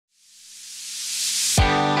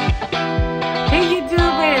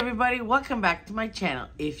everybody, welcome back to my channel.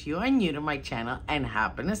 If you are new to my channel and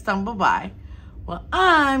happen to stumble by, well,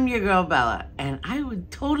 I'm your girl Bella, and I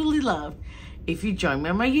would totally love if you join me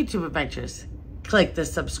on my YouTube adventures. Click the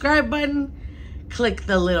subscribe button, click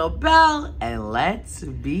the little bell, and let's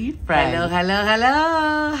be friends. Hello, hello,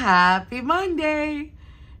 hello. Happy Monday.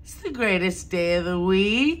 It's the greatest day of the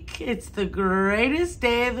week. It's the greatest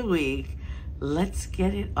day of the week. Let's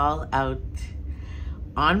get it all out.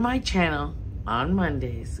 On my channel, on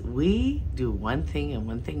Mondays, we do one thing and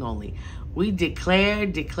one thing only. We declare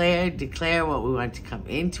what we want to come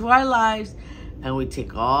into our lives, and we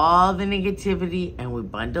take all the negativity and we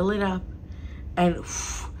bundle it up and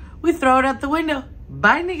we throw it out the window.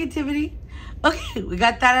 Bye, negativity. Okay, we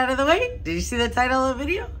got that out of the way. Did you see the title of the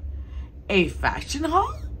video? A fashion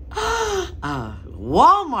haul?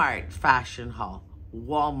 Walmart fashion haul.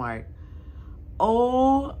 Walmart.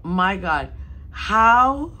 Oh my God.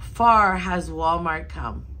 How far has Walmart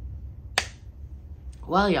come?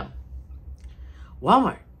 Well, yeah.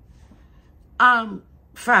 Walmart.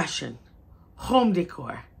 Fashion, home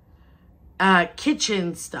decor,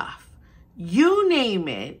 kitchen stuff, you name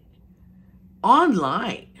it,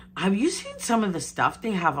 online. Have you seen some of the stuff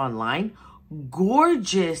they have online?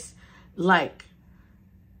 Gorgeous, like,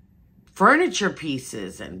 furniture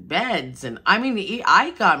pieces and beds, and I mean,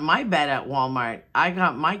 I got my bed at Walmart. I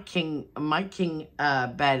got my king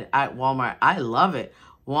bed at Walmart. I love it.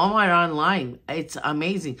 Walmart online, it's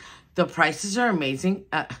amazing. The prices are amazing.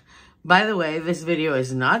 By the way, this video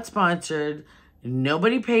is not sponsored.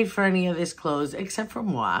 Nobody paid for any of this clothes except for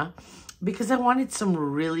moi, because I wanted some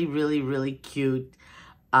really cute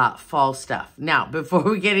fall stuff. Now, before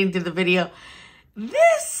we get into the video,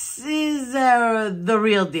 this is the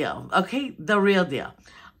real deal, okay? The real deal.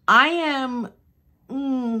 I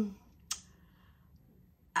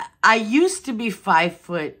used to be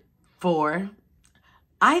 5'4".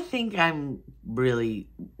 I think I'm really,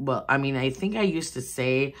 well, I mean, I think I used to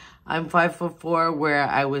say I'm 5'4", where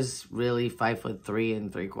I was really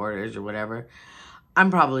 5'3 3/4 or whatever.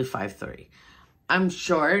 I'm probably 5'3". I'm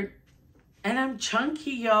short and I'm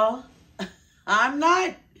chunky, y'all. I'm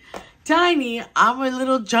not tiny. I'm a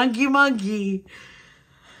little chunky monkey.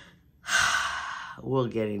 We'll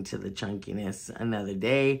get into the chunkiness another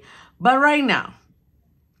day. But right now,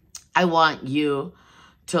 I want you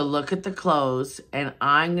to look at the clothes, and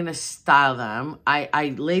I'm going to style them.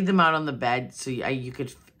 I laid them out on the bed, so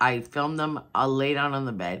I filmed them. I'll lay down on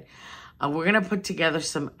the bed. We're going to put together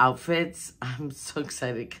some outfits. I'm so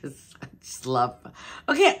excited because I just love,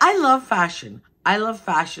 okay, I love fashion. I love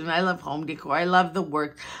fashion. I love home decor. I love the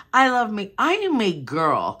work. I love me. I am a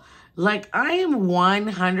girl. Like, I am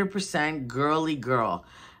 100% girly girl.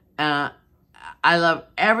 I love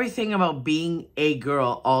everything about being a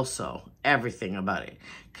girl also. Everything about it.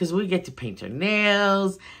 Because we get to paint our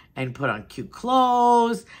nails and put on cute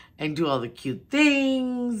clothes and do all the cute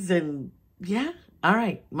things. And yeah. All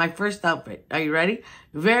right. My first outfit. Are you ready?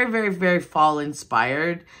 Very fall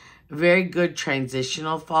inspired. Very good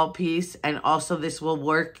transitional fall piece. And also this will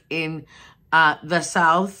work in the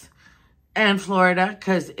South and Florida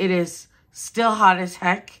because it is still hot as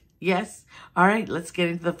heck. Yes. All right, let's get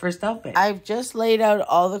into the first outfit. I've just laid out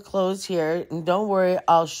all the clothes here. And don't worry,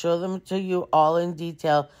 I'll show them to you all in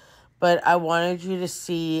detail. But I wanted you to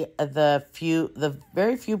see the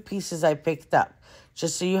very few pieces I picked up.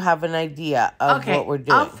 Just so you have an idea of what we're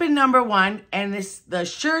doing. Outfit number one. And the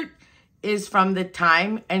shirt is from the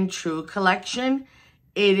Time and True collection.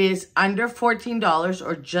 It is under $14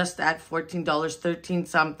 or just at $14, 13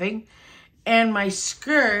 something. And my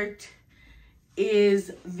skirt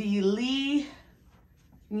is the Lee,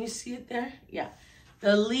 can you see it there? Yeah.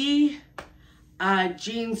 The Lee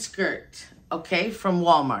jean skirt, okay, from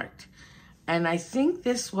Walmart. And I think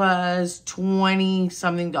this was $20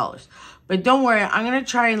 something. But don't worry, I'm going to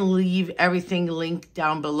try and leave everything linked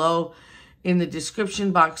down below in the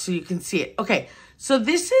description box so you can see it. Okay, so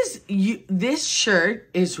this shirt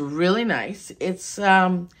is really nice. It's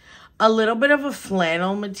a little bit of a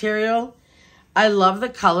flannel material. I love the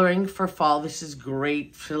coloring for fall. This is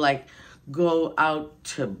great for like go out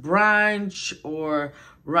to brunch or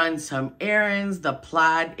run some errands. The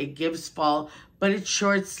plaid, it gives fall, but it's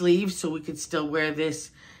short sleeves, so we could still wear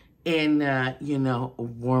this in, you know,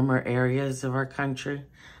 warmer areas of our country.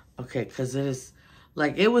 Okay, because it is,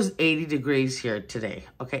 like, it was 80 degrees here today.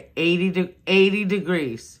 Okay, 80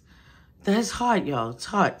 degrees. That's hot, y'all. It's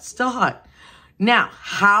hot. Still hot. Now,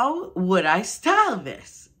 how would I style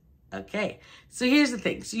this? Okay, so here's the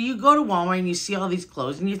thing. So you go to Walmart and you see all these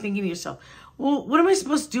clothes and you're thinking to yourself, well, what am I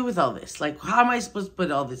supposed to do with all this? Like, how am I supposed to put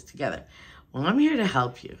all this together? Well, I'm here to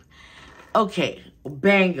help you. Okay,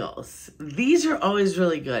 bangles. These are always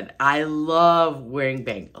really good. I love wearing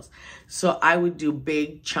bangles. So I would do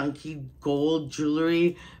big, chunky gold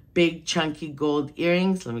jewelry, big, chunky gold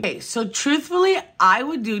earrings. Okay, so truthfully, I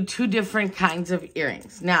would do 2 different kinds of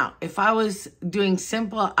earrings. Now, if I was doing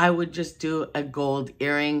simple, I would just do a gold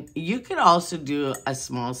earring. You could also do a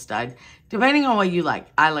small stud, depending on what you like.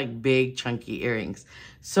 I like big, chunky earrings.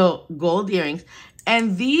 So gold earrings.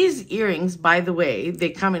 And these earrings, by the way,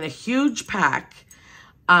 they come in a huge pack,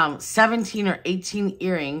 17 or 18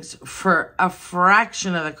 earrings for a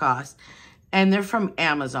fraction of the cost. And they're from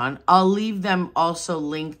Amazon. I'll leave them also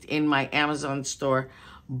linked in my Amazon store.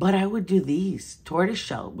 But I would do these,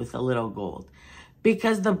 tortoiseshell with a little gold.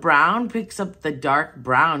 Because the brown picks up the dark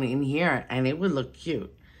brown in here and it would look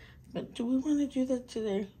cute. But do we want to do that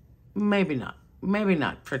today? Maybe not. Maybe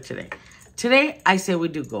not for today. Today, I say we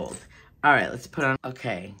do gold. All right, let's put on.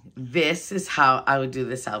 Okay, this is how I would do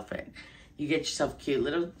this outfit. You get yourself a cute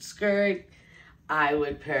little skirt. I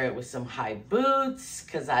would pair it with some high boots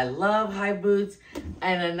because I love high boots,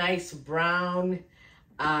 and a nice brown,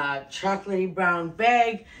 chocolatey brown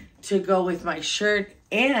bag to go with my shirt,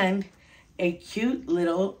 and a cute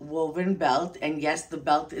little woven belt. And yes, the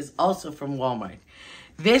belt is also from Walmart.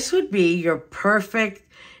 This would be your perfect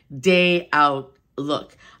day out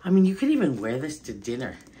look. I mean, you could even wear this to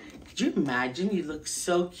dinner. Could you imagine? You look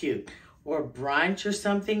so cute. Or brunch or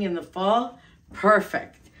something in the fall.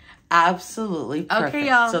 Perfect. Absolutely perfect. Okay,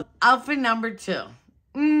 y'all. So outfit number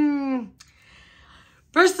 2.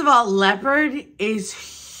 First of all, leopard is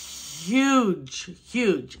huge,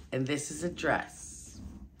 huge. And this is a dress.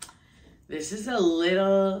 This is a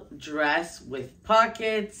little dress with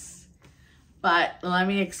pockets. But let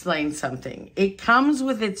me explain something. It comes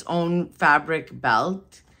with its own fabric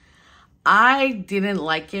belt. I didn't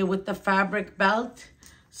like it with the fabric belt.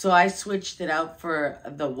 So I switched it out for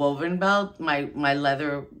the woven belt, my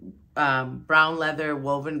leather, brown leather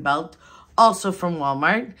woven belt, also from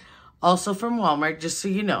Walmart. Also from Walmart, just so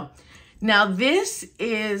you know. Now this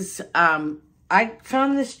is, I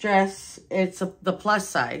found this dress, it's the plus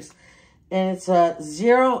size, and it's a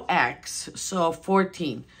 0X, so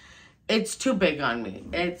 14. It's too big on me.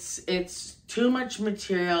 It's too much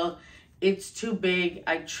material. It's too big.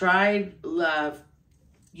 I tried,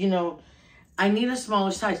 you know, I need a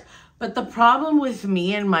smaller size. But the problem with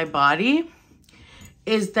me and my body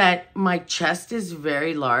is that my chest is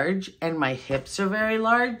very large and my hips are very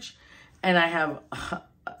large. And I have,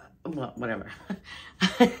 well, whatever.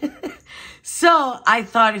 So I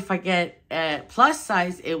thought if I get a plus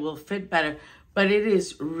size, it will fit better. But it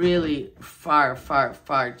is really far, far,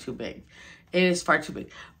 far too big. It is far too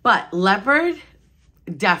big. But leopard,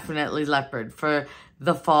 definitely leopard for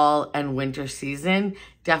the fall and winter season.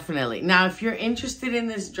 Definitely. Now, if you're interested in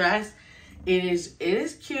this dress, it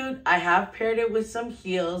is cute. I have paired it with some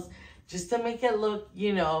heels just to make it look,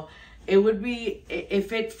 you know, it would be,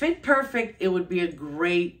 if it fit perfect, it would be a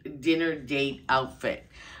great dinner date outfit.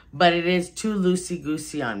 But it is too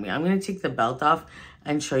loosey-goosey on me. I'm going to take the belt off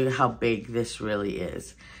and show you how big this really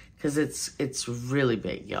is. Because it's really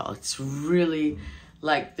big, y'all. It's really,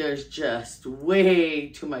 like, there's just way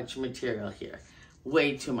too much material here.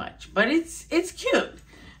 Way too much. But it's cute.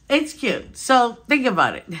 It's cute. So, think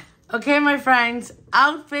about it. Okay, my friends.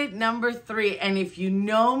 Outfit number 3. And if you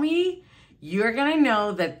know me, you're going to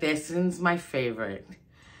know that this one's my favorite.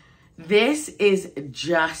 This is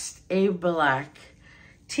just a black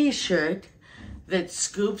t-shirt that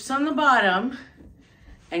scoops on the bottom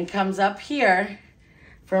and comes up here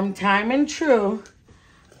from Time and True.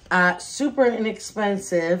 Super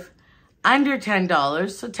inexpensive. Under $10.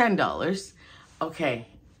 So $10. Okay.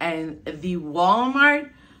 And the Walmart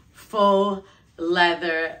faux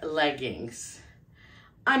leather leggings.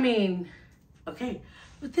 I mean, okay.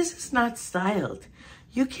 But this is not styled.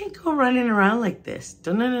 You can't go running around like this.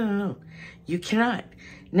 No. You cannot.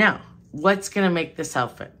 Now, what's going to make this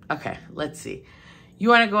outfit? Okay, let's see. You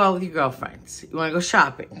want to go out with your girlfriends. You want to go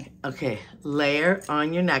shopping. Okay, layer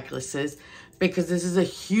on your necklaces because this is a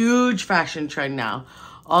huge fashion trend now.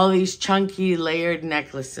 All these chunky layered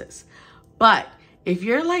necklaces. But if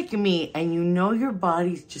you're like me and you know your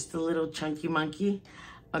body's just a little chunky monkey,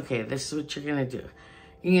 okay, this is what you're going to do.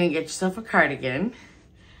 You're going to get yourself a cardigan.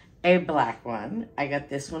 A black one. I got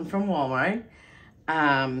this one from Walmart.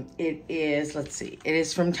 It is, let's see, it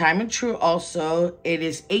is from Time and True also. It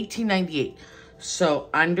is $18.98, so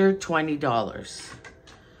under $20.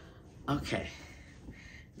 Okay,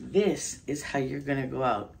 this is how you're gonna go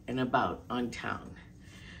out and about on town.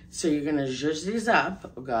 So you're gonna zhuzh these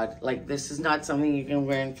up. Oh God, like this is not something you can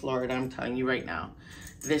wear in Florida, I'm telling you right now.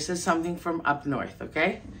 This is something from up north,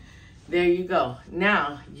 okay? there you go.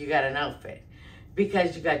 Now you got an outfit.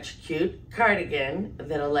 Because you got your cute cardigan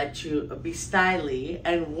that'll let you be styly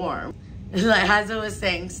and warm. Like as I was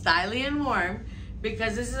saying, styly and warm,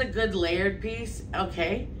 because this is a good layered piece,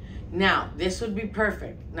 okay? Now, this would be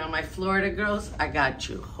perfect. Now, my Florida girls, I got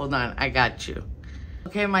you. Hold on, I got you.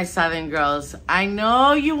 Okay, my Southern girls, I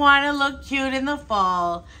know you want to look cute in the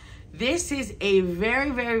fall. This is a very,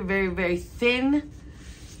 very, very, very thin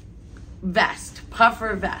vest,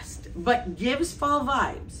 puffer vest, but gives fall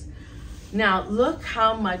vibes. Now, look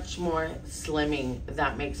how much more slimming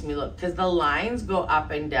that makes me look, because the lines go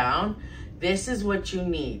up and down. This is what you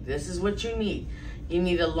need. This is what you need. You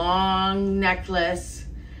need a long necklace,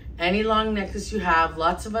 any long necklace you have,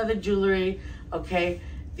 lots of other jewelry, okay?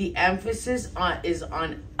 The emphasis is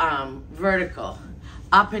on vertical,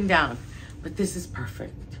 up and down. But this is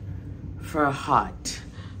perfect for a hot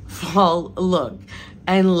fall look.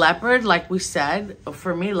 And leopard, like we said,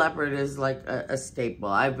 for me, leopard is like a staple.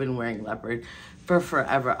 I've been wearing leopard for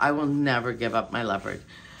forever. I will never give up my leopard.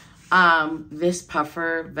 This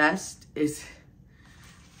puffer vest is,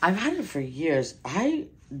 I've had it for years. I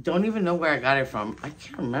don't even know where I got it from. I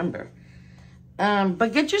can't remember.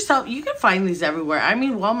 But get yourself, you can find these everywhere. I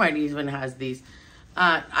mean, Walmart even has these.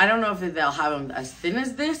 I don't know if they'll have them as thin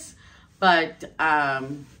as this, but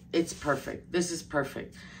it's perfect. This is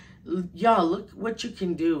perfect. Y'all, look what you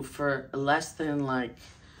can do for less than like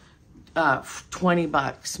 20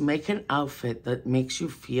 bucks. Make an outfit that makes you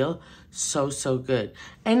feel so, so good.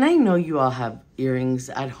 And I know you all have earrings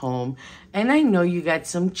at home, and I know you got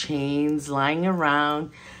some chains lying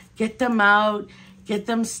around. Get them out, get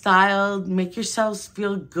them styled, make yourselves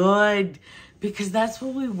feel good, because that's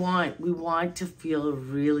what we want. We want to feel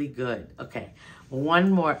really good. Okay,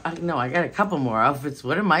 one more. No, I got a couple more outfits.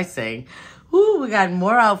 What am I saying? Ooh, we got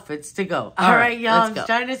more outfits to go. All right, y'all, I'm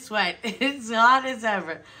starting to sweat. It's hot as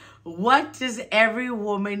ever. What does every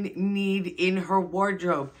woman need in her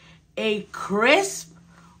wardrobe? A crisp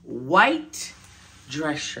white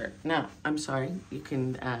dress shirt. Now, I'm sorry, you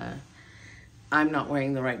can, I'm not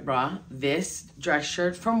wearing the right bra. This dress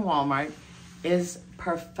shirt from Walmart is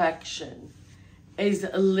perfection. Is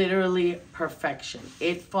literally perfection.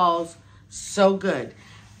 It falls so good.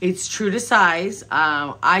 It's true to size.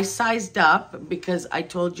 I sized up because I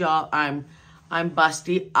told y'all I'm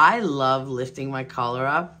busty. I love lifting my collar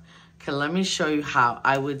up. Okay, let me show you how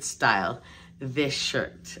I would style this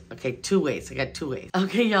shirt. Okay, two ways. I got two ways.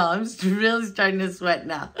 Okay, y'all, I'm really starting to sweat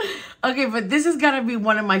now. Okay, but this is gonna be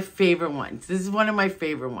one of my favorite ones. This is one of my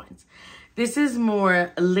favorite ones. This is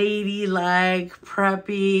more ladylike,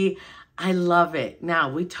 preppy. I love it. Now,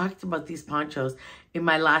 we talked about these ponchos in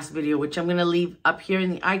my last video, which I'm going to leave up here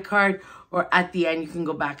in the iCard, or at the end, you can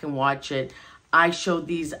go back and watch it. I showed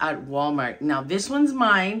these at Walmart. Now, this one's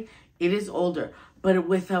mine. It is older, but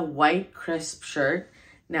with a white, crisp shirt.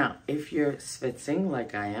 Now, if you're schwitzing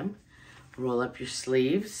like I am, roll up your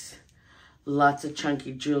sleeves. Lots of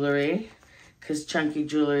chunky jewelry, because chunky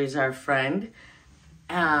jewelry is our friend.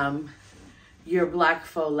 Your black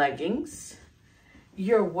faux leggings,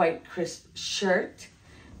 your white crisp shirt,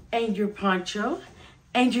 and your poncho,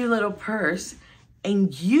 and your little purse,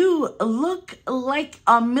 and you look like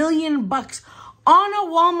 $1,000,000 on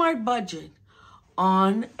a Walmart budget.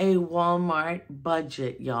 On a Walmart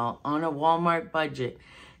budget, y'all. On a Walmart budget.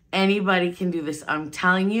 Anybody can do this. I'm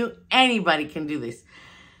telling you, anybody can do this.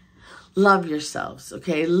 Love yourselves,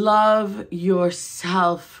 okay? Love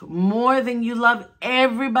yourself more than you love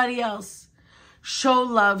everybody else. Show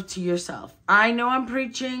love to yourself. I know I'm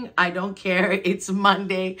preaching. I don't care. It's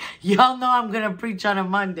Monday. Y'all know I'm going to preach on a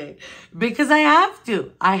Monday because I have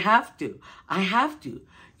to. I have to. I have to.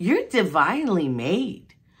 You're divinely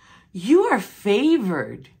made. You are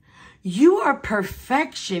favored. You are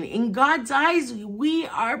perfection. In God's eyes, we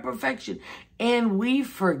are perfection. And we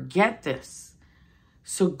forget this.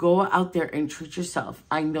 So go out there and treat yourself.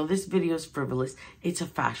 I know this video is frivolous. It's a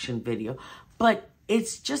fashion video. But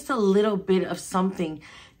it's just a little bit of something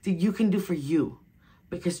that you can do for you.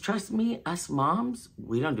 Because trust me, us moms,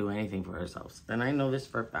 we don't do anything for ourselves. And I know this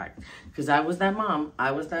for a fact. Because I was that mom.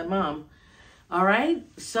 I was that mom. All right?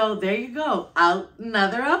 So there you go.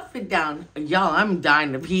 Another outfit down. Y'all, I'm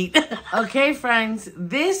dying of heat. Okay, friends.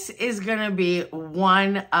 This is going to be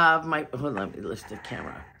one of my... Hold on, let me lift the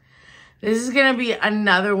camera. This is going to be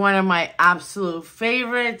another one of my absolute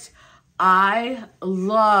favorites. I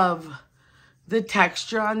love the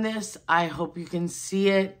texture on this. I hope you can see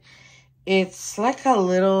it. It's like a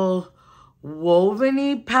little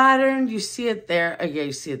woven-y pattern. You see it there? Okay,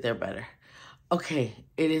 you see it there better. Okay,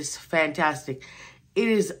 it is fantastic. It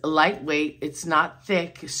is lightweight. It's not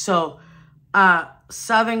thick. So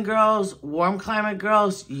Southern girls, warm climate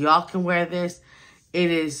girls, y'all can wear this. It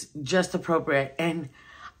is just appropriate. And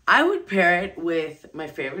I would pair it with my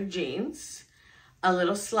favorite jeans, a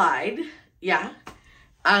little slide, yeah,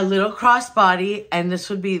 a little crossbody, and this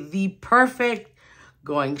would be the perfect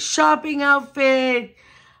going shopping outfit,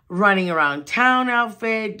 running around town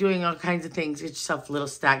outfit, doing all kinds of things. Get yourself little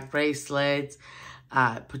stacked bracelets,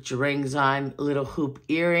 put your rings on, little hoop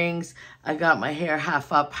earrings. I got my hair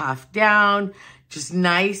half up, half down, just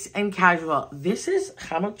nice and casual. This is,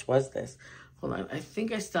 how much was this? Hold on, I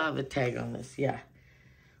think I still have the tag on this, yeah.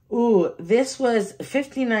 Ooh, this was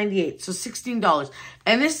 $15.98, so $16.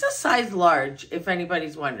 And this is a size large, if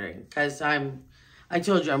anybody's wondering, because I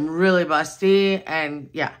told you, I'm really busty, and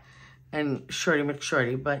yeah, and shorty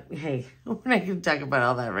McShorty, but hey, we're not going to talk about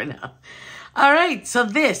all that right now. All right, so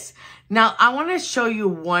this. Now, I want to show you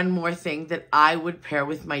one more thing that I would pair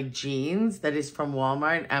with my jeans that is from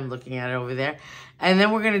Walmart. I'm looking at it over there. And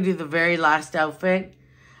then we're going to do the very last outfit.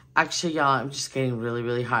 Actually, y'all, I'm just getting really,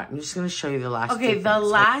 really hot. I'm just going to show you the last two things. The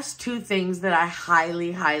last two things that I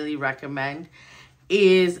highly, highly recommend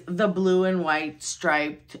is the blue and white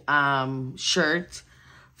striped shirt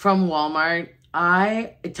from Walmart.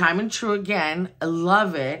 Time and true again, I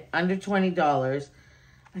love it. Under $20.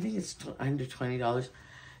 I think it's under $20.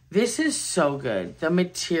 This is so good. The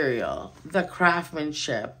material, the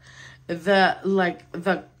craftsmanship, it's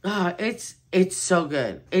so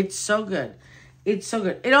good. It's so good. It's so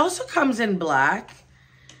good. It also comes in black.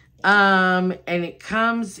 And it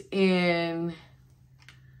comes in,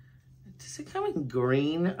 does it come in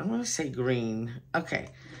green? I want to say green. Okay.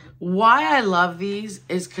 Why I love these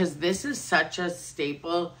is because this is such a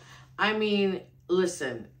staple. I mean,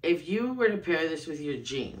 listen, if you were to pair this with your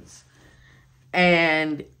jeans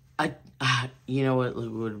and you know what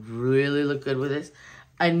would really look good with this?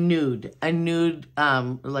 A nude like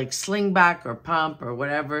slingback or pump or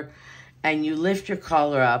whatever, and you lift your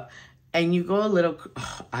collar up and you go a little,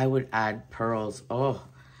 I would add pearls. Oh,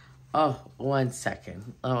 1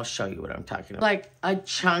 second. I'll show you what I'm talking about. Like a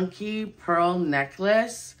chunky pearl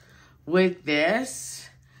necklace with this,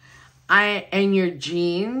 and your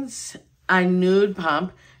jeans, a nude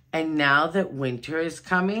pump, and now that winter is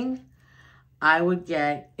coming, I would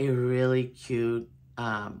get a really cute,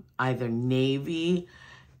 either navy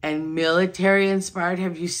and military inspired.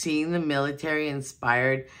 Have you seen the military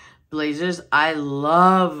inspired blazers? I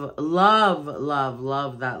love, love, love,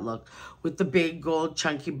 love that look with the big gold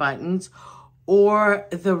chunky buttons, or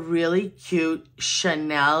the really cute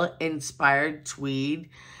Chanel inspired tweed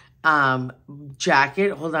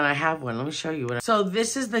jacket. Hold on, I have one. Let me show you what. So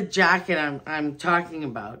this is the jacket I'm talking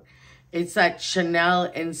about. It's that Chanel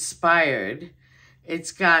inspired.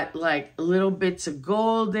 It's got like little bits of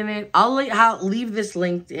gold in it. I'll leave this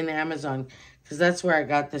linked in Amazon because that's where I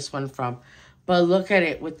got this one from. But look at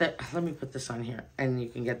it with the, let me put this on here and you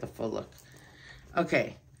can get the full look.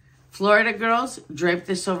 Okay, Florida girls, drape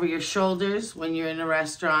this over your shoulders when you're in a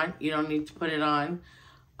restaurant. You don't need to put it on.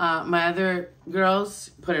 My other girls,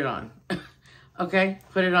 put it on. Okay,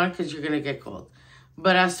 put it on because you're going to get cold.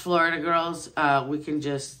 But us Florida girls, we can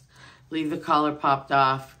just leave the collar popped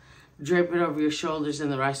off, drape it over your shoulders in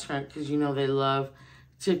the restaurant because you know they love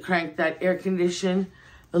to crank that air condition.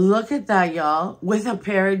 Look at that, y'all, with a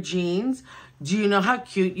pair of jeans. Do you know how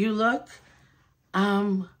cute you look?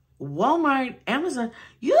 Walmart, Amazon,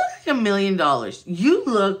 you look like $1 million.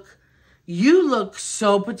 You look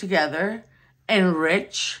so put together and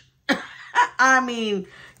rich. I mean,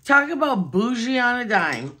 talk about bougie on a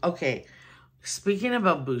dime. Okay, speaking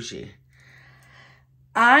about bougie,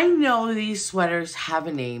 I know these sweaters have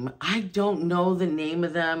a name. I don't know the name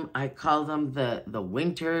of them. I call them the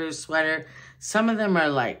winter sweater. Some of them are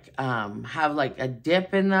like, have like a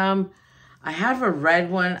dip in them. I have a red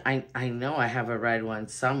one. I know I have a red one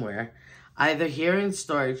somewhere, either here in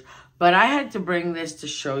storage, but I had to bring this to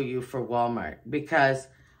show you for Walmart because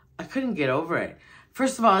I couldn't get over it.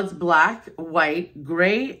 First of all, it's black, white,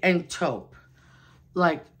 gray, and taupe.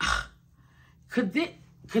 Like,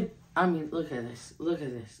 I mean, look at this. Look at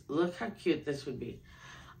this. Look how cute this would be.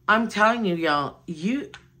 I'm telling you, y'all, you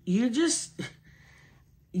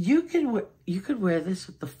could wear this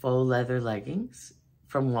with the faux leather leggings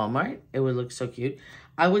from Walmart. It would look so cute.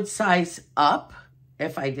 I would size up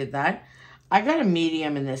if I did that. I got a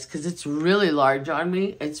medium in this because it's really large on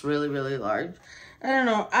me. It's really, really large. I don't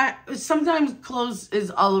know. Sometimes clothes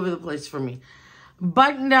is all over the place for me.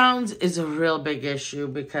 Button downs is a real big issue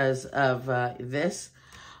because of this.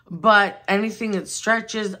 But anything that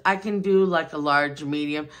stretches, I can do like a large,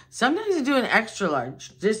 medium. Sometimes I do an extra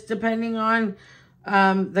large, just depending on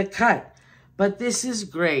the cut. But this is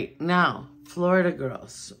great. Now, Florida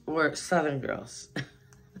girls or Southern girls,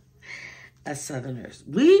 as Southerners,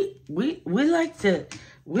 we like to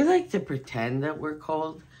pretend that we're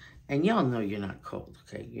cold, and y'all know you're not cold.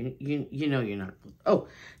 Okay, you know you're not cold. Oh,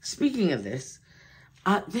 speaking of this,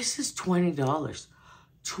 this is $20.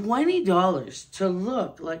 $20 to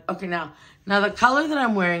look like, okay, now the color that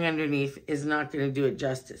I'm wearing underneath is not going to do it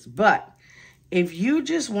justice, but if you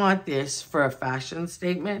just want this for a fashion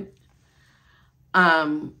statement,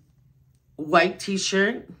 white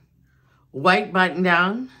t-shirt, white button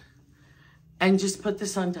down, and just put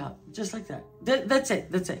this on top, just like that. That's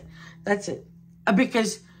it.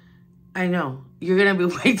 Because I know you're going to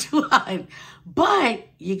be way too hot, but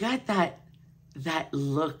you got that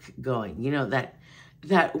look going, you know,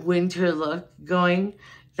 that winter look going,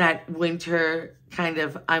 that winter kind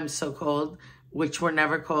of, I'm so cold, which we're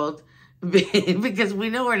never cold, because we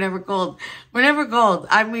know we're never cold. We're never cold.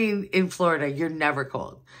 I mean, in Florida, you're never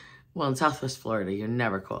cold. Well, in Southwest Florida, you're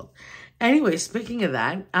never cold. Anyway, speaking of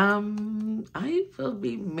that, I will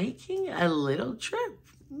be making a little trip.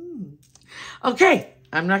 Okay,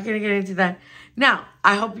 I'm not going to get into that. Now,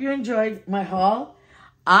 I hope you enjoyed my haul.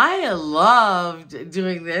 I loved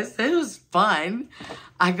doing this. It was fun.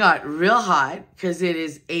 I got real hot because it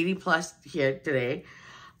is 80 plus here today.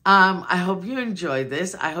 I hope you enjoyed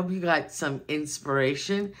this. I hope you got some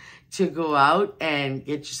inspiration to go out and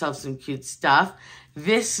get yourself some cute stuff.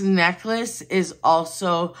 This necklace is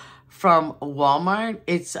also from Walmart.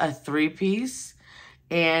 It's a 3-piece,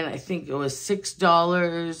 and I think it was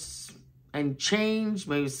 $6 and change,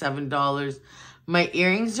 maybe $7. My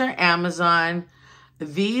earrings are Amazon.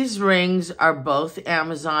 These rings are both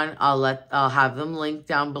Amazon. I'll have them linked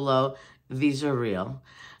down below. These are real.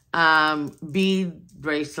 Bead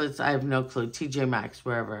bracelets, I have no clue. TJ Maxx,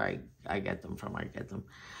 wherever I get them from, I get them.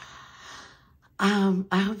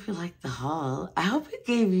 I hope you liked the haul. I hope it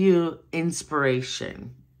gave you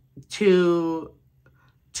inspiration to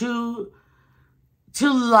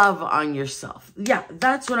love on yourself. Yeah,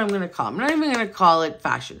 that's what I'm going to call it. I'm not even going to call it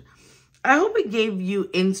fashion. I hope it gave you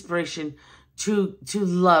inspiration to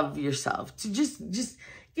love yourself, to just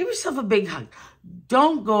give yourself a big hug.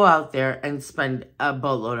 Don't go out there and spend a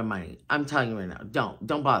boatload of money. I'm telling you right now,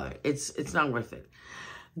 don't bother. It's not worth it.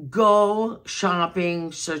 Go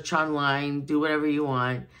shopping, search online, do whatever you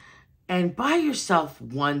want, and buy yourself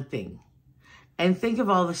one thing. And think of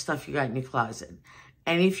all the stuff you got in your closet.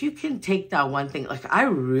 And if you can take that one thing, like I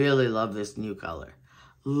really love this new color.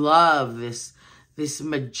 Love this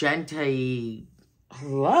magenta-y.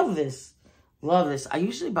 Love this. Love this. I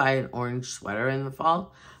usually buy an orange sweater in the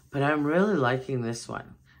fall, but I'm really liking this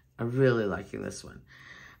one. I'm really liking this one.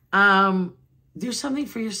 Do something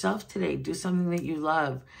for yourself today. Do something that you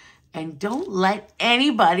love. And don't let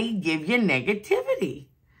anybody give you negativity.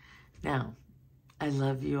 Now, I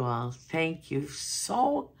love you all. Thank you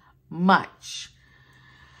so much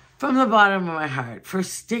from the bottom of my heart for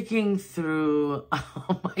sticking through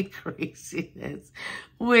all my craziness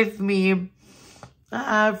with me.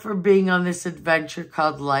 For being on this adventure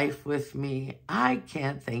called life with me. I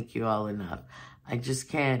can't thank you all enough. I just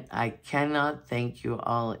can't. I cannot thank you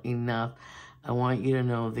all enough. I want you to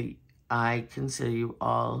know that I consider you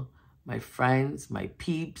all my friends, my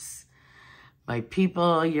peeps, my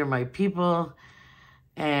people. You're my people.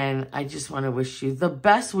 And I just want to wish you the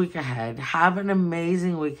best week ahead. Have an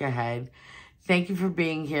amazing week ahead. Thank you for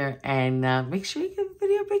being here. And make sure you give the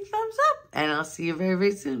video a big thumbs up. And I'll see you very,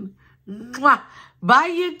 very soon. Mwah.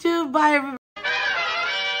 Bye, YouTube. Bye, everybody.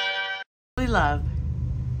 Love.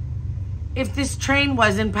 If this train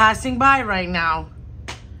wasn't passing by right now,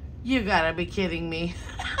 you gotta be kidding me.